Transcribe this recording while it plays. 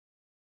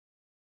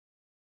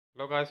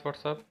Hello guys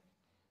what's up.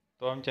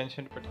 तो हम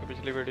जेंशिन impact की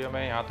पिछली वीडियो में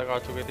यहाँ तक आ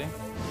चुके थे।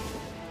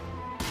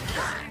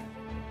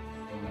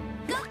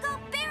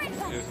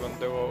 इस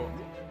बंदे को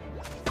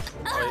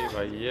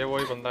भाई ये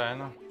वही बंदा है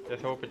ना,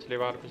 जैसे वो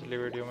पिछली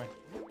वीडियो में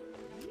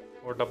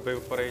वो डब्बे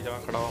ऊपर एक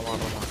जगह खड़ा हुआ मार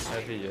रहा था,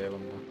 ऐसे ही है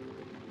बंदा।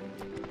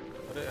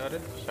 अरे अरे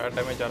शायद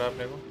डैमेज जा रहा है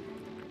अपने को।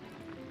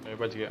 नहीं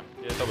बच गया,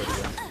 ये तो बच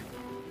गया।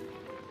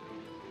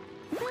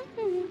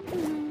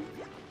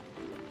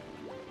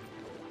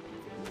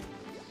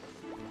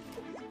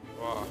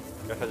 वाह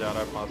कैसा जा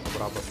रहा है 500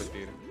 बराबर से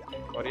तीर,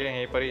 और ये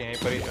यहीं पर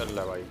ही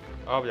अल्लाह भाई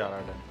अब जा रहा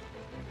है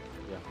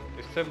डैमेज।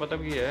 इससे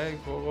मतलब ये है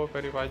वो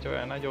वेरीफाई जो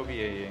है ना, जो भी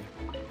है ये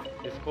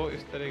इसको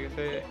इस तरीके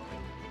से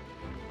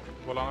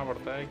बुलाना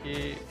पड़ता है कि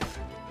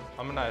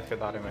हम ना इसके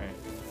दायरे में हैं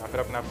या फिर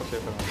अपने आप को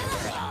सेफ रखना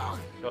पड़ता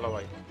है। चलो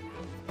भाई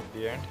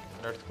दी एंड,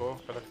 लेट्स गो।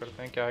 कलेक्ट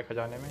करते हैं क्या है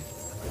खजाने में।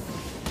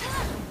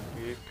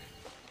 वीक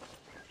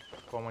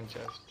कॉमन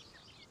चेस्ट,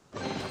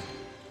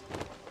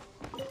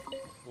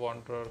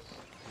 वॉन्डर्स,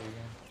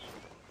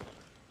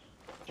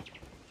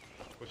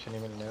 कुछ नहीं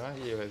मिलने का,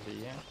 ये वैसे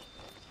ही है।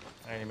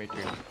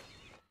 एनिमेटेड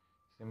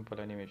सिंपल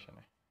एनिमेशन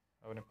है।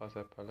 अपने पास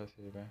एप्पल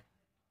सेब है,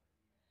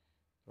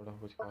 थोड़ा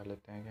कुछ खा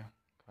लेते हैं। क्या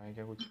खाएं,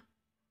 क्या कुछ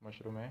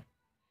मशरूम है।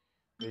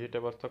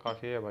 वेजिटेबल्स तो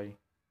काफ़ी है भाई,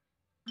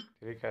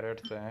 3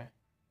 कैरेट्स हैं,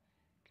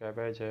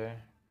 कैबेज है,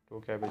 2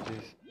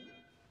 कैबेजेस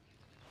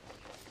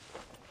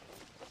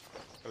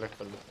कलेक्ट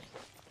कर लेते हैं।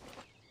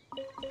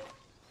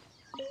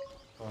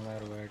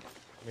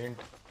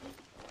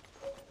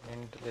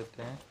 मिंट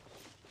लेते हैं,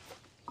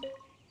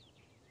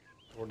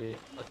 थोड़ी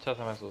अच्छा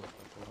सा महसूस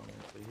होता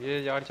है। ये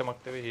यार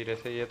चमकते हुए हीरे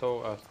से ये तो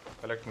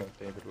कलेक्ट नहीं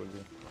होते हैं बिल्कुल भी,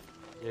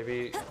 ये भी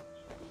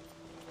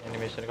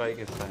एनिमेशन का एक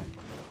हिस्सा है।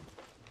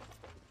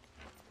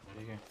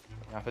 ठीक है,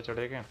 यहाँ से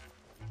चढ़े क्या?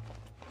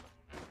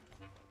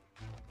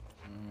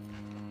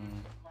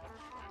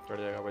 चढ़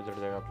जाएगा भाई, चढ़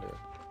जाएगा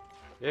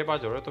प्लेयर। ये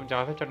बात हो रहा है तुम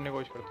जहाँ से चढ़ने की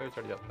कोशिश करते हो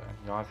चढ़ जाता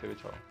है, जहाँ से भी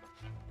चढ़ो।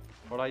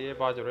 थोड़ा ये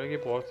बात हो रहा है कि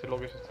बहुत से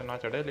लोग इससे ना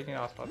चढ़े, लेकिन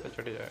आसपास से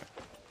चढ़ जाए।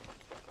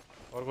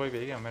 और कोई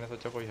भी है? मैंने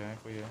सोचा कोई है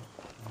कोई भी।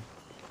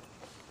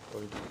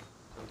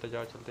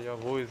 चलते जाओ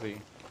वो इजी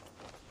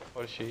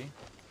और शी।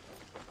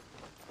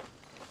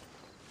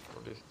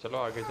 चलो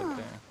आगे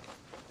चलते हैं।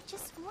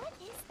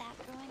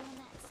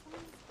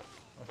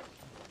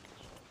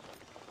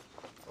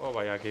 ओ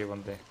भाई आगे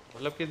बंदे,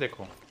 मतलब कि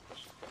देखो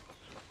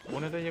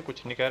उन्हें तो ये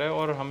कुछ नहीं कह रहे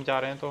और हम जा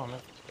रहे हैं तो हमें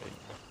कुछ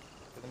कहेंगे।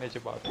 कितनी अच्छी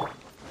बात है।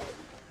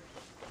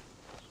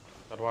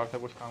 तलवार से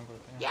कुछ काम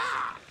करते हैं,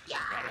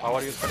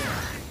 पावर यूज करेंगे।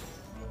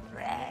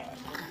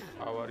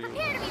 पावर यूज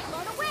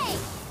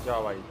जा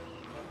भाई,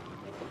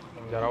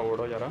 तुम जरा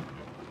ओढ़ो जरा।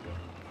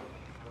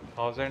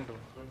 1000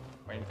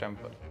 पॉइंट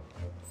टेम्पल,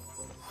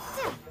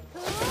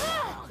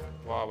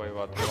 वाह भाई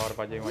वाह, तलवार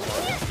बाजी मजा आ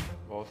गया।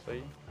 बहुत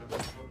सही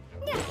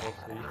बहुत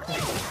सही।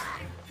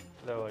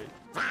 ले भाई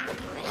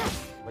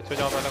बच्चों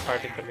जाओ पहले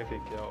फाइटिंग करके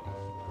सीख के आओ।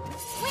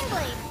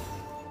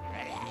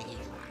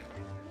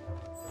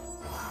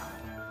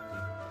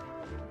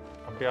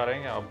 अब भी आ रहे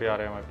हैं क्या? अब भी आ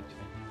रहे हैं हमारे पीछे।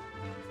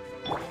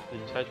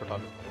 इच्छा है छुटा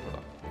लेते हैं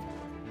थोड़ा।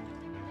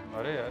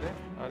 अरे अरे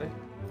अरे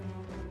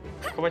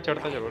इसको भाई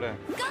चढ़ता जरूर है,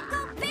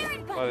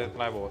 बस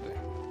इतना ही बहुत है।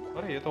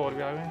 अरे ये तो और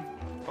भी आ गए।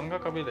 पंगा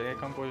कभी लेंगे,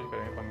 कम कोशिश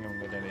करेंगे पंगे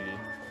होंगे लेने की।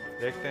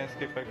 देखते हैं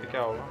इसके करके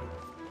क्या होगा।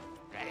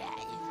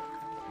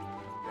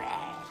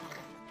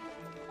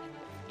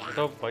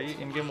 तो भाई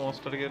इनके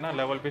मॉन्स्टर के ना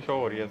लेवल पे शो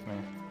हो रही है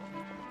इसमें।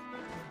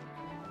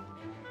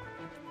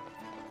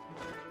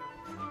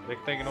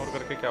 देखते हैं इग्नोर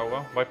करके क्या होगा।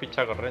 भाई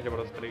पीछा कर रहे हैं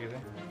ज़बरदस्त तरीके से।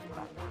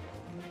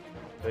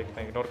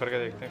 देखते हैं इग्नोर करके,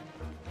 देखते हैं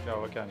क्या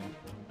होगा क्या नहीं।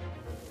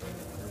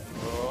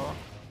 तो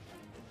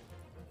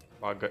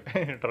भाग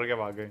गए डर के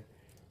भाग गए।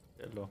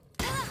 चलो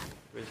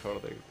भी छोड़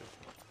देंगे।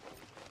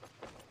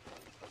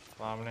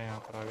 सामने यहाँ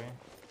पर आ गए।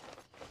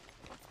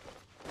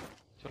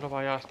 चलो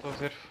भाई आज तो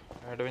सिर्फ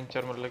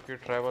एडवेंचर मतलब कि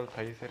ट्रैवल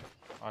था ही सिर्फ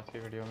आज की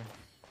वीडियो में।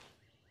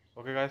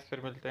 ओके गाइस,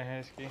 फिर मिलते हैं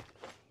इसकी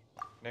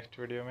नेक्स्ट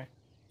वीडियो में।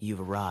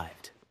 You've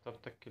arrived. तब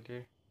तक के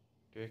लिए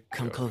take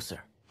Come care closer.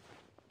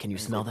 Can you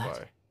and smell good that?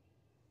 Bye.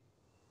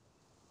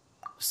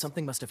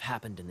 Something must have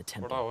happened in the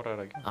थोड़ा temple. हो रहा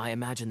है क्या? I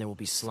imagine there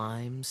will be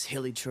slimes,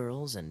 hilly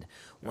churls, and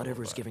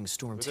whatever's giving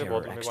Storm मुझे Terror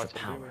बहुत लंबी extra बात चल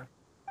रही है। power.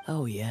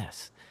 Oh yes,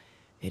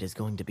 it is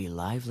going to be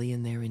lively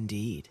in there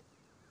indeed.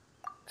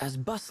 As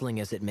bustling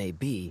as it may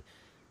be,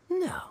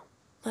 no,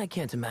 I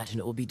can't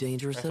imagine it will be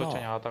dangerous मैं at सोचा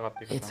all. यहाँ तक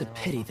आती It's a खत्म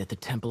है pity होगा। that the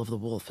Temple of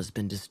the Wolf has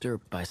been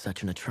disturbed by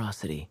such an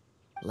atrocity.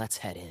 Let's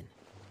head in.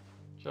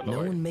 चलो No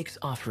भाई। one makes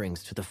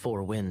offerings to the Four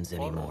Winds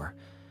anymore,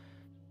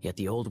 yet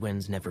the old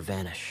winds never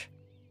vanish.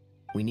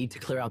 We need to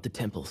clear out the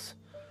temples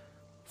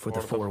for the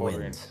और तो Four four Winds.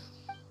 Winds.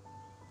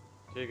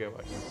 ठीक है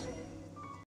भाई।